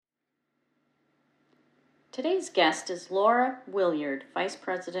Today's guest is Laura Williard, Vice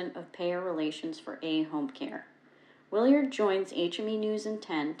President of Payer Relations for AHomeCare. Williard joins HME News in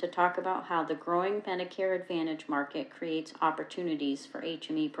 10 to talk about how the growing Medicare Advantage market creates opportunities for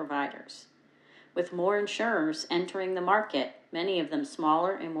HME providers. With more insurers entering the market, many of them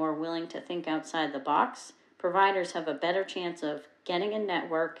smaller and more willing to think outside the box, providers have a better chance of getting a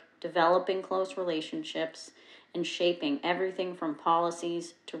network, developing close relationships, and shaping everything from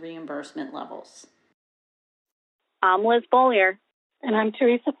policies to reimbursement levels. I'm Liz Bollier. And I'm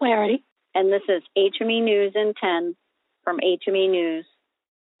Teresa Flaherty. And this is HME News in 10 from HME News.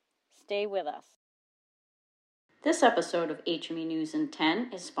 Stay with us. This episode of HME News in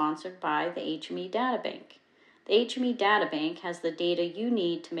 10 is sponsored by the HME Databank. The HME Databank has the data you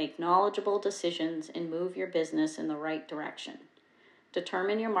need to make knowledgeable decisions and move your business in the right direction.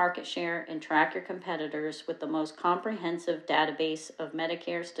 Determine your market share and track your competitors with the most comprehensive database of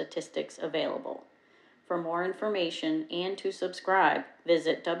Medicare statistics available. For more information and to subscribe,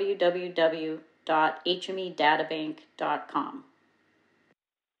 visit www.hmedatabank.com.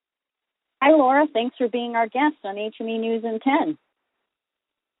 Hi, Laura. Thanks for being our guest on HME News in 10.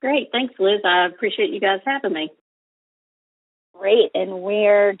 Great. Thanks, Liz. I appreciate you guys having me. Great. And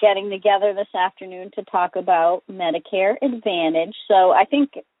we're getting together this afternoon to talk about Medicare Advantage. So I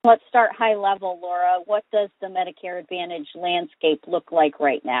think let's start high level, Laura. What does the Medicare Advantage landscape look like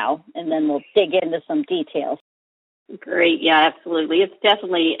right now? And then we'll dig into some details. Great. Yeah, absolutely. It's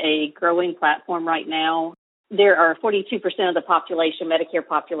definitely a growing platform right now. There are 42% of the population, Medicare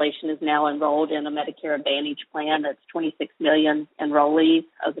population, is now enrolled in a Medicare Advantage plan. That's 26 million enrollees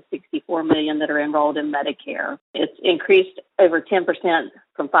of the 64 million that are enrolled in Medicare. It's increased over 10%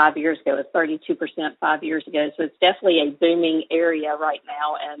 from 5 years ago. It's 32% 5 years ago. So it's definitely a booming area right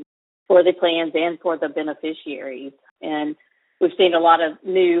now, and for the plans and for the beneficiaries. And we've seen a lot of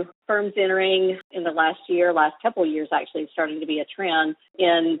new firms entering in the last couple of years, actually, starting to be a trend.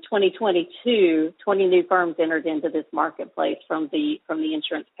 In 2022, 20 new firms entered into this marketplace from the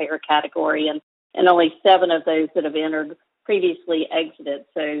insurance payer category, and only 7 of those that have entered previously exited.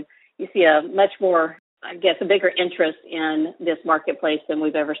 So you see a much more, a bigger interest in this marketplace than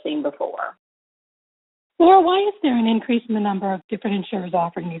we've ever seen before. Laura, why is there an increase in the number of different insurers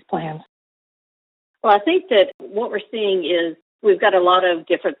offering these plans? Well, I think that what we're seeing is we've got a lot of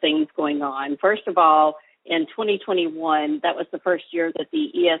different things going on. First of all, in 2021, that was the first year that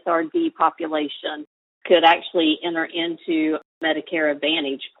the ESRD population could actually enter into Medicare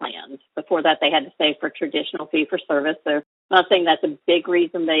Advantage plans. Before that, they had to stay for traditional fee-for-service. So I'm not saying that's a big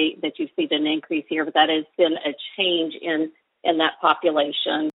reason that you've seen an increase here, but that has been a change in that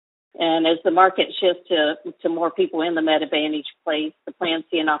population. And as the market shifts to more people in the Med Advantage place, the plans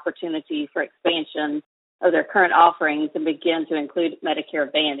see an opportunity for expansion of their current offerings and begin to include Medicare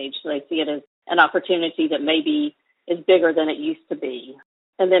Advantage. So they see it as an opportunity that maybe is bigger than it used to be.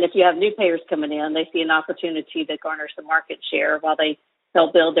 And then if you have new payers coming in, they see an opportunity to garner some market share while they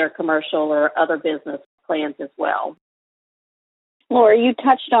help build their commercial or other business plans as well. Laura, you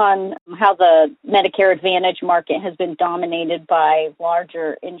touched on how the Medicare Advantage market has been dominated by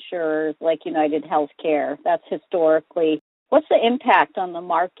larger insurers like United Healthcare. That's historically. What's the impact on the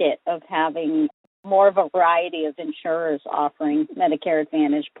market of having more of a variety of insurers offering Medicare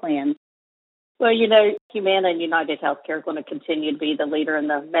Advantage plans? Well, Humana and United Healthcare are going to continue to be the leader in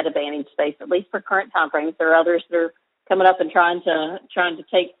the Med Advantage space, at least for current time frames. There are others that are coming up and trying to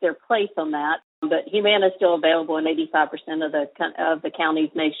take their place on that. But Humana is still available in 85% of the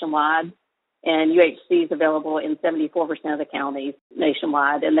counties nationwide, and UHC is available in 74% of the counties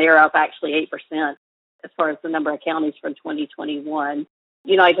nationwide, and they are up actually 8% as far as the number of counties from 2021.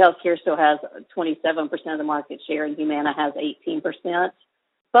 United Healthcare still has 27% of the market share, and Humana has 18%.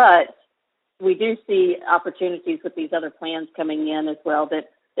 But we do see opportunities with these other plans coming in as well that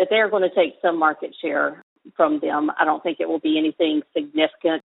they're going to take some market share from them. I don't think it will be anything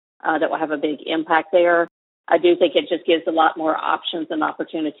significant that will have a big impact there. I do think it just gives a lot more options and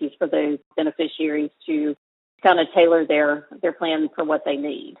opportunities for those beneficiaries to kind of tailor their plan for what they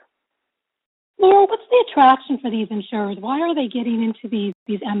need. Laura, what's the attraction for these insurers? Why are they getting into these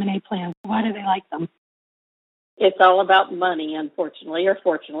M&A plans? Why do they like them? It's all about money, unfortunately, or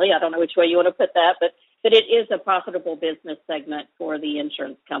fortunately. I don't know which way you want to put that, but it is a profitable business segment for the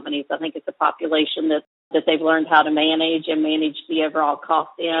insurance companies. I think it's a population that they've learned how to manage the overall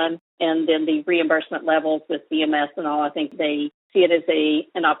cost in, and then the reimbursement levels with CMS and all. I think they see it as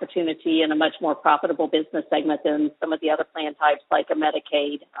an opportunity and a much more profitable business segment than some of the other plan types like a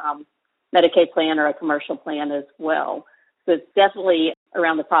Medicaid plan or a commercial plan as well. So it's definitely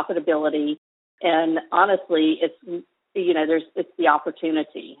around the profitability. And honestly, it's it's the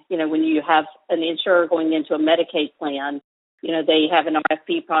opportunity. When you have an insurer going into a Medicaid plan, they have an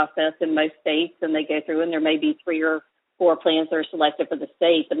RFP process in most states, and they go through, and there may be 3 or 4 plans that are selected for the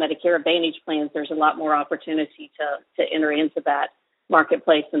state. The Medicare Advantage plans, there's a lot more opportunity to enter into that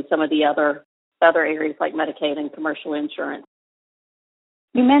marketplace than some of the other areas like Medicaid and commercial insurance.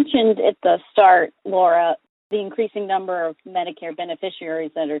 You mentioned at the start, Laura, the increasing number of Medicare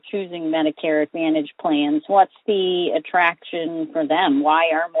beneficiaries that are choosing Medicare Advantage plans. What's the attraction for them? Why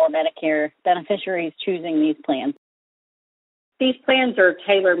are more Medicare beneficiaries choosing these plans? These plans are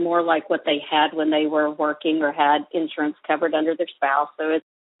tailored more like what they had when they were working or had insurance covered under their spouse. So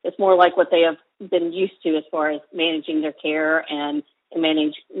it's more like what they have been used to as far as managing their care and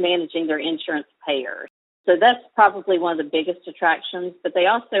managing their insurance payers. So that's probably one of the biggest attractions, but they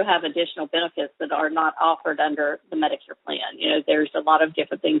also have additional benefits that are not offered under the Medicare plan. There's a lot of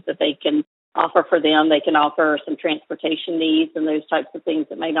different things that they can offer for them. They can offer some transportation needs and those types of things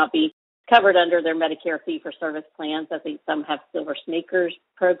that may not be covered under their Medicare fee-for-service plans. I think some have Silver Sneakers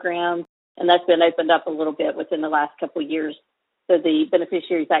programs, and that's been opened up a little bit within the last couple of years. So the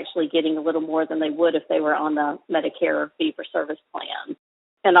beneficiary is actually getting a little more than they would if they were on the Medicare fee-for-service plan.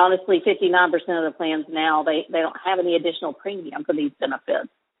 And honestly, 59% of the plans now, they don't have any additional premium for these benefits.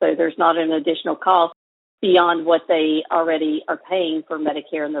 So there's not an additional cost beyond what they already are paying for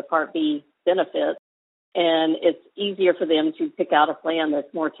Medicare and their Part B benefits. And it's easier for them to pick out a plan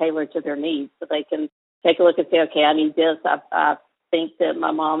that's more tailored to their needs. So they can take a look and say, okay, I need this. I think that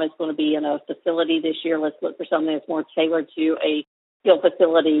my mom is going to be in a facility this year. Let's look for something that's more tailored to a skilled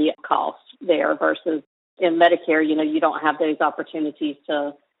facility cost there versus in Medicare, you don't have those opportunities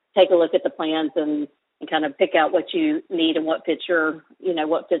to take a look at the plans and kind of pick out what you need and what fits your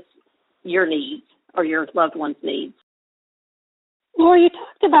needs or your loved one's needs. Laura, you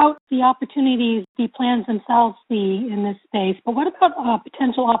talked about the opportunities the plans themselves see in this space, but what about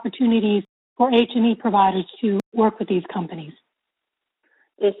potential opportunities for HME providers to work with these companies?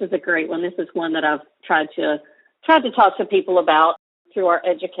 This is a great one. This is one that I've tried to talk to people about through our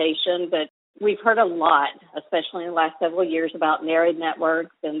education, but we've heard a lot, especially in the last several years, about narrowed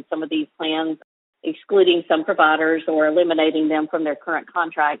networks and some of these plans excluding some providers or eliminating them from their current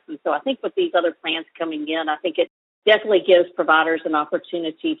contracts. And so I think with these other plans coming in, I think it definitely gives providers an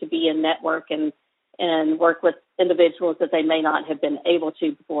opportunity to be in network and work with individuals that they may not have been able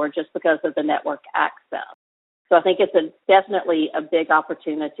to before just because of the network access. So I think it's definitely a big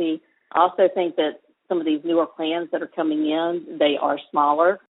opportunity. I also think that some of these newer plans that are coming in, they are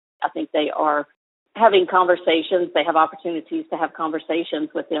smaller. I think they are having conversations. They have opportunities to have conversations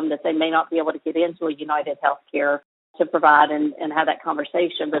with them that they may not be able to get into a United Healthcare to provide and have that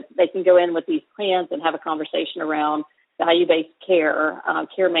conversation. But they can go in with these plans and have a conversation around value-based care,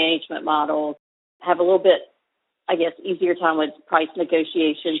 care management models, have a little bit, I guess, easier time with price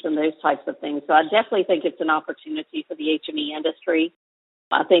negotiations and those types of things. So I definitely think it's an opportunity for the HME industry.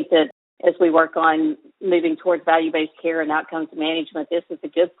 I think that as we work on moving towards value-based care and outcomes management, this is a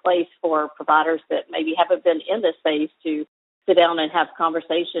good place for providers that maybe haven't been in this space to sit down and have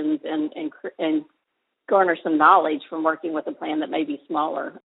conversations and garner some knowledge from working with a plan that may be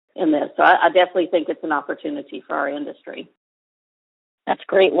smaller in this. So I definitely think it's an opportunity for our industry. That's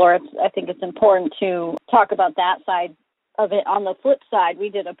great, Laura. I think it's important to talk about that side of it. On the flip side, we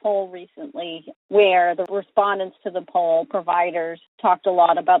did a poll recently where the respondents to the poll, providers, talked a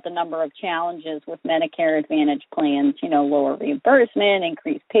lot about the number of challenges with Medicare Advantage plans, lower reimbursement,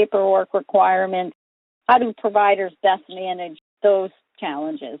 increased paperwork requirements. How do providers best manage those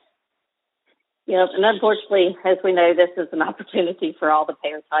challenges? And unfortunately, as we know, this is an opportunity for all the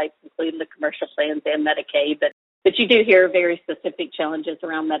payer types, including the commercial plans and Medicaid. But you do hear very specific challenges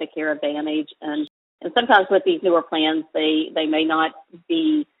around Medicare Advantage. And sometimes with these newer plans, they may not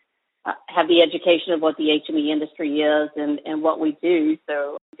be have the education of what the HME industry is and what we do.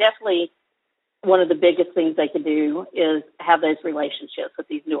 So definitely one of the biggest things they could do is have those relationships with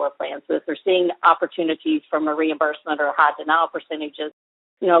these newer plans. So if they're seeing opportunities from a reimbursement or high denial percentages,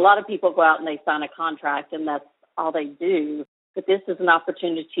 a lot of people go out and they sign a contract and that's all they do. But this is an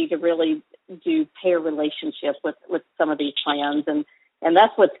opportunity to really do payer relationships with some of these plans. And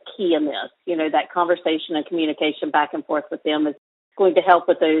that's what's key in this. That conversation and communication back and forth with them is going to help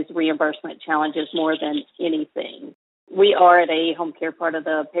with those reimbursement challenges more than anything. We are at a home care part of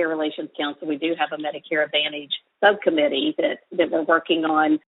the Payer Relations Council. We do have a Medicare Advantage subcommittee that we're working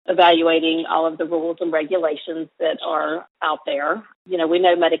on evaluating all of the rules and regulations that are out there. We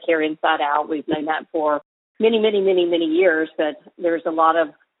know Medicare inside out. We've known that for many, many, many, many years, but there's a lot of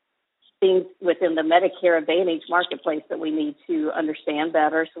things within the Medicare Advantage marketplace that we need to understand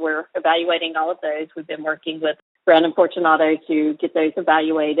better. So we're evaluating all of those. We've been working with Brown and Fortunato to get those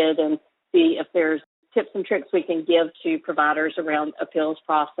evaluated and see if there's tips and tricks we can give to providers around appeals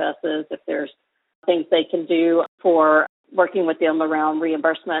processes, if there's things they can do for working with them around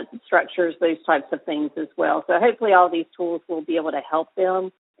reimbursement structures, those types of things as well. So hopefully all these tools will be able to help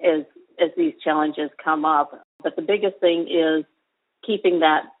them as these challenges come up. But the biggest thing is keeping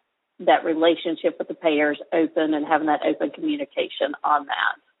that relationship with the payers open and having that open communication on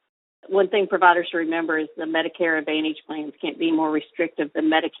that. One thing providers should remember is the Medicare Advantage plans can't be more restrictive than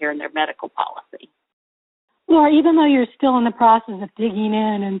Medicare in their medical policy. Laura, even though you're still in the process of digging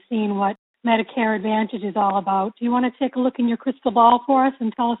in and seeing what Medicare Advantage is all about, do you want to take a look in your crystal ball for us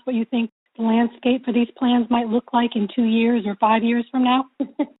and tell us what you think the landscape for these plans might look like in 2 years or 5 years from now?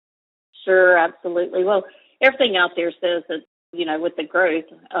 Sure, absolutely. Well, everything out there says that, with the growth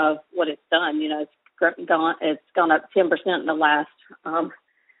of what it's done, it's gone up 10% in the last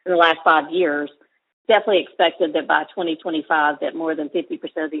 5 years. Definitely expected that by 2025 that more than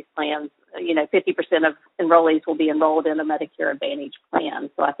 50% of these plans, 50% of enrollees will be enrolled in a Medicare Advantage plan.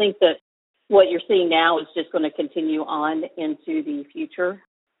 So I think that what you're seeing now is just going to continue on into the future.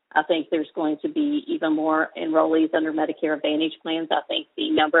 I think there's going to be even more enrollees under Medicare Advantage plans. I think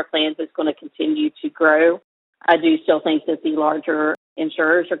the number of plans is going to continue to grow. I do still think that the larger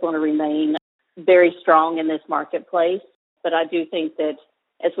insurers are going to remain very strong in this marketplace, but I do think that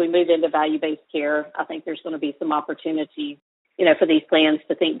as we move into value-based care, I think there's going to be some opportunity, for these plans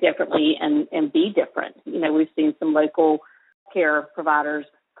to think differently and be different. We've seen some local care providers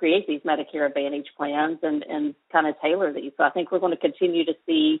create these Medicare Advantage plans and kind of tailor these. So I think we're going to continue to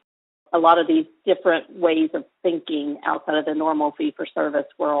see a lot of these different ways of thinking outside of the normal fee-for-service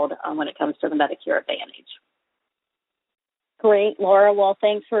world when it comes to the Medicare Advantage. Great, Laura. Well,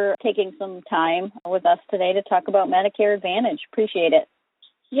 thanks for taking some time with us today to talk about Medicare Advantage. Appreciate it.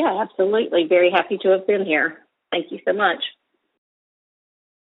 Yeah, absolutely. Very happy to have been here. Thank you so much.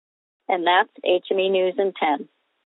 And that's HME News in 10.